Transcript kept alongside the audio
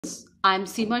I'm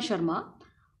Seema Sharma.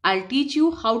 I'll teach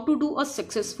you how to do a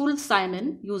successful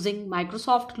sign-in using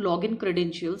Microsoft login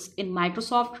credentials in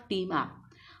Microsoft Team app.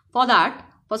 For that,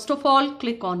 first of all,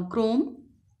 click on Chrome.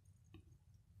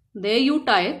 There you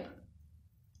type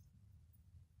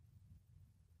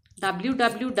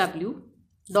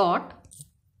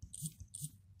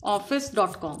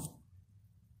www.office.com.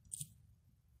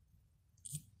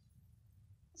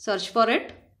 Search for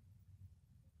it.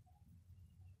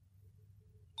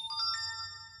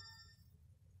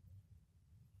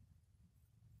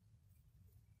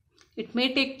 It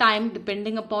may take time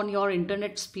depending upon your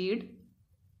internet speed.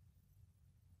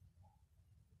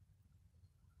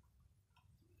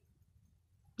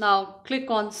 Now click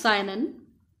on sign in.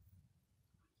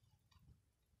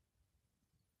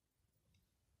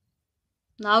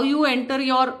 Now you enter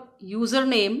your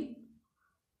username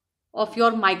of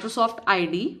your Microsoft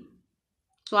ID.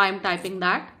 So I am typing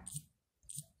that.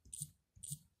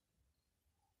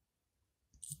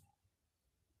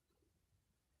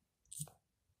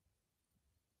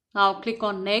 Now click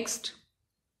on next.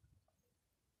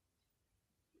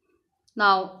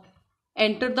 Now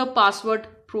enter the password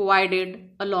provided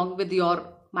along with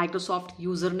your Microsoft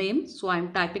username. So I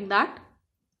am typing that.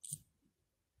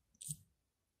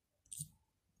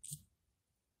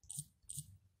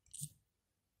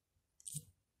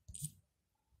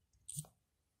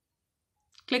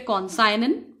 Click on sign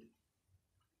in.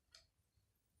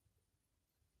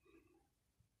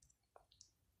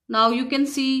 Now you can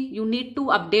see you need to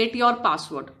update your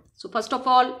password. So first of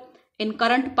all, in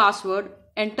current password,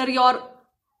 enter your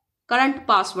current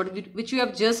password which you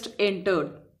have just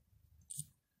entered.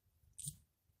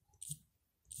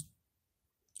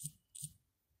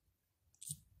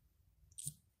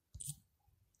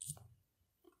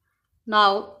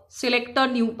 Now select a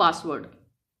new password.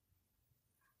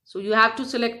 So you have to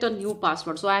select a new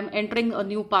password. So I am entering a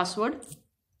new password.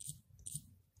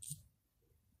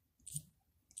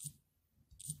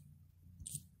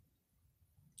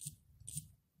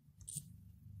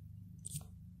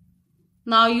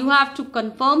 Now you have to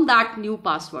confirm that new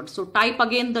password. So type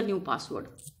again the new password.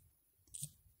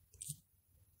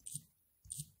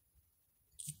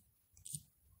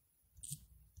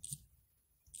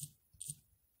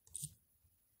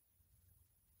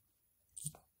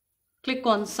 Click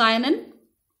on sign in.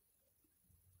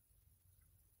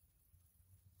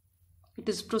 It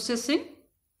is processing.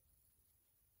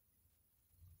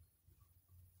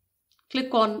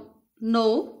 Click on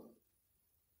no.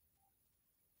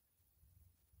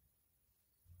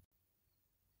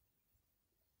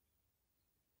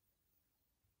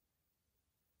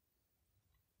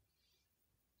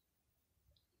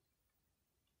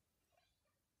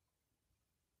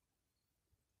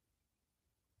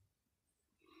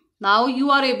 Now you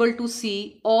are able to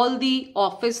see all the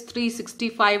Office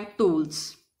 365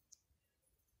 tools.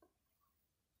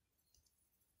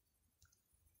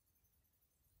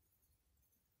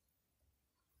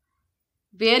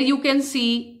 Where you can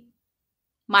see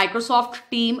Microsoft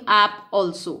Team app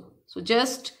also. So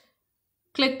just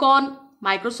click on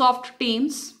Microsoft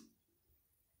Teams.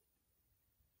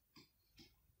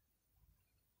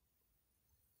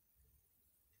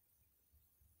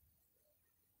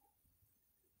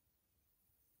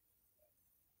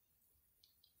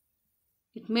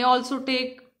 It may also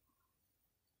take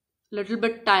little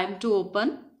bit time to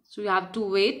open. So you have to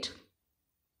wait.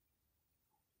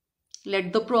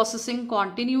 Let the processing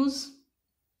continues.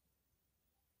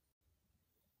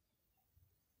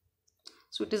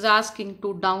 So it is asking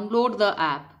to download the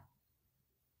app.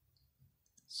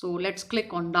 So let's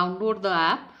click on download the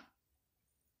app.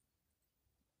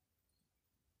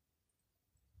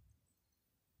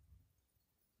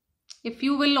 If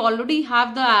you will already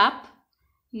have the app,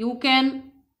 you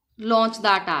can launch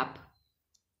that app.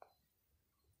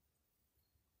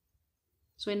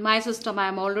 So in my system, I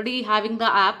am already having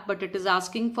the app, but it is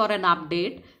asking for an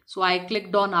update. So I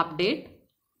clicked on update.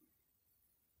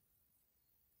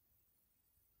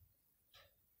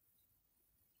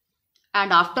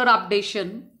 And after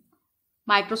updation,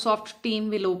 Microsoft Team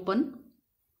will open.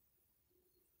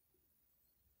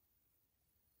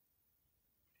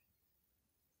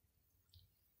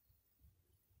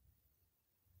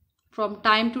 From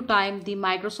time to time, the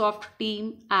Microsoft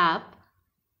Team app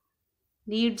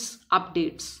needs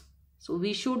updates. So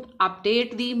we should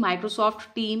update the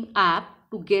Microsoft Team app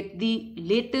to get the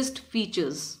latest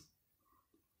features.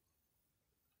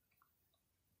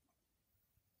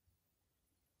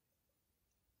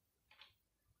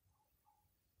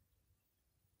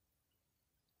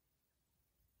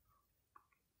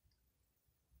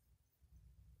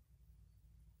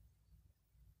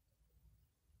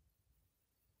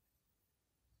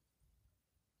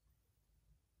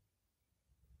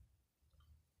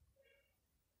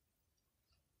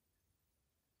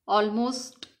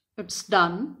 Almost it's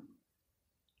done.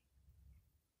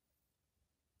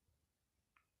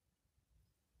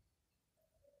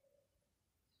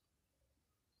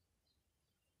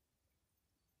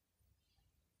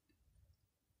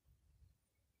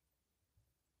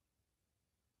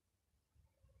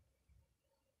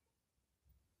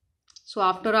 So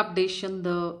after updation,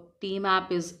 the Team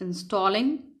app is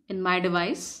installing in my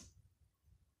device.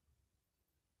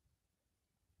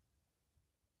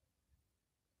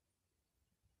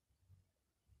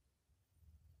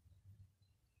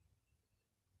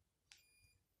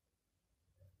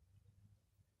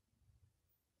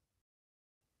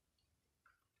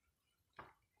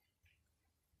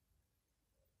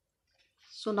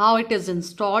 So now it is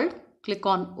installed. Click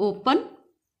on open.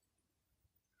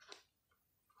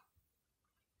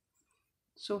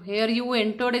 So here you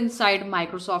entered inside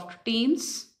Microsoft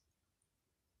Teams.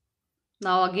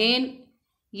 Now again,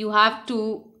 you have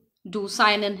to do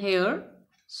sign in here.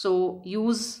 So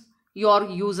use your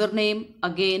username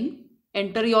again.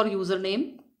 Enter your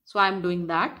username. So I am doing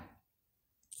that.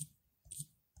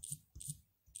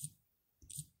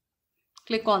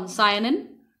 Click on sign in.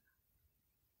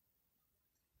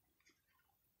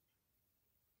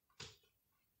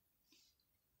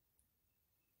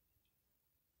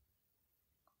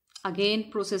 Again,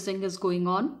 processing is going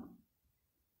on.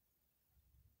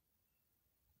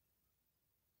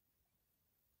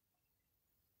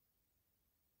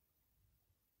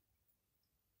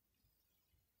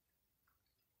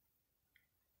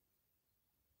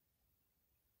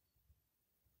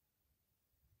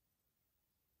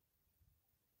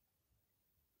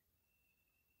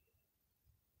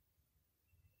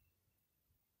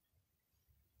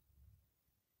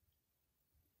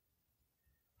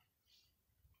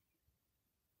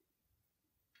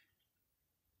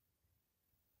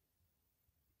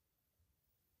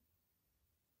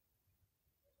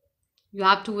 You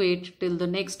have to wait till the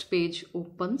next page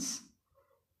opens,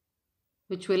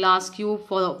 which will ask you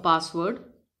for a password.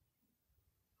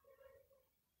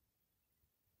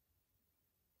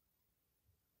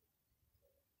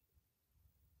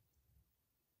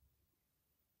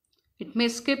 It may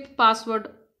skip password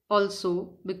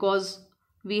also because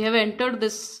we have entered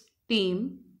this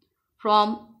team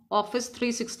from Office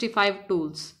 365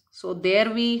 tools. So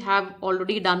there we have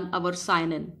already done our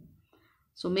sign in.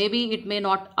 So maybe it may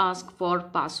not ask for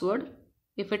password.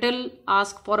 If it will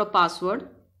ask for a password,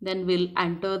 then we'll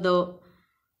enter the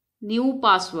new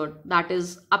password that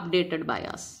is updated by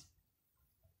us.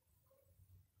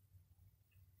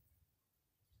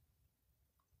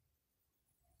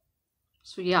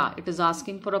 So yeah, it is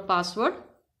asking for a password.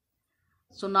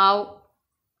 So now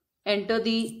enter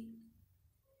the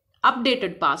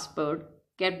updated password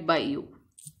kept by you.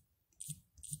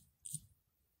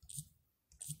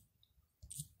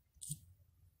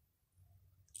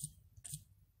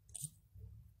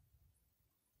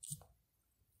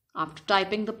 After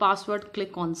typing the password,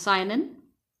 click on sign in.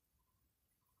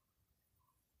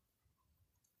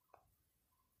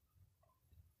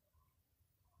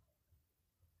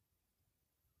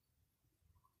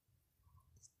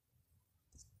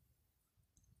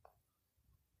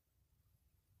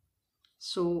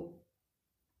 So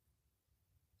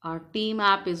our team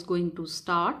app is going to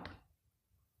start.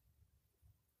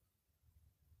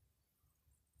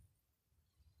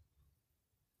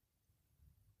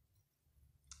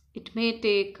 It may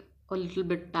take a little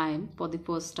bit time for the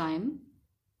first time.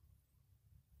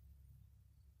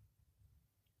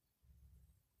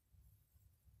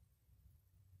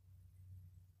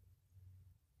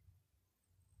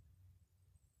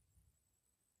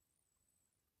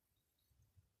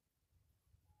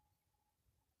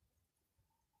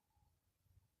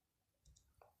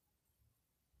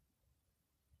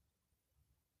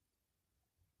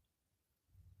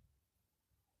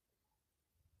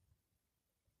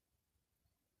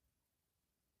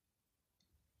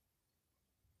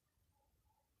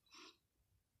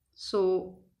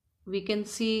 So we can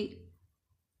see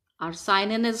our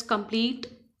sign in is complete.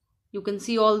 You can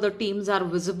see all the teams are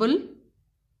visible.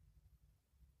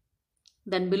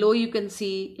 Then below you can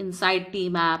see inside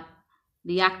team app,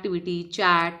 the activity,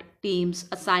 chat, teams,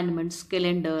 assignments,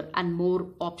 calendar and more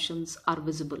options are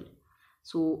visible.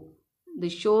 So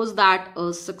this shows that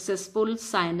a successful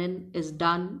sign in is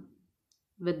done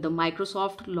with the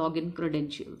Microsoft login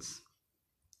credentials.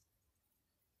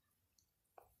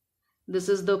 This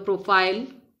is the profile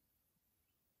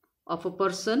of a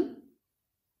person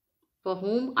for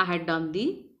whom I had done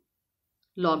the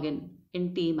login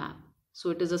in Team app. So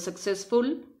it is a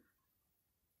successful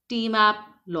Team app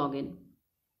login.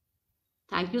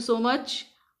 Thank you so much.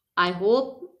 I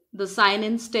hope the sign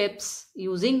in steps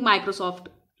using Microsoft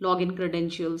login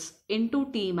credentials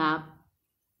into Team app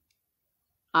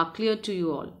are clear to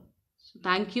you all. So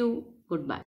thank you. Goodbye.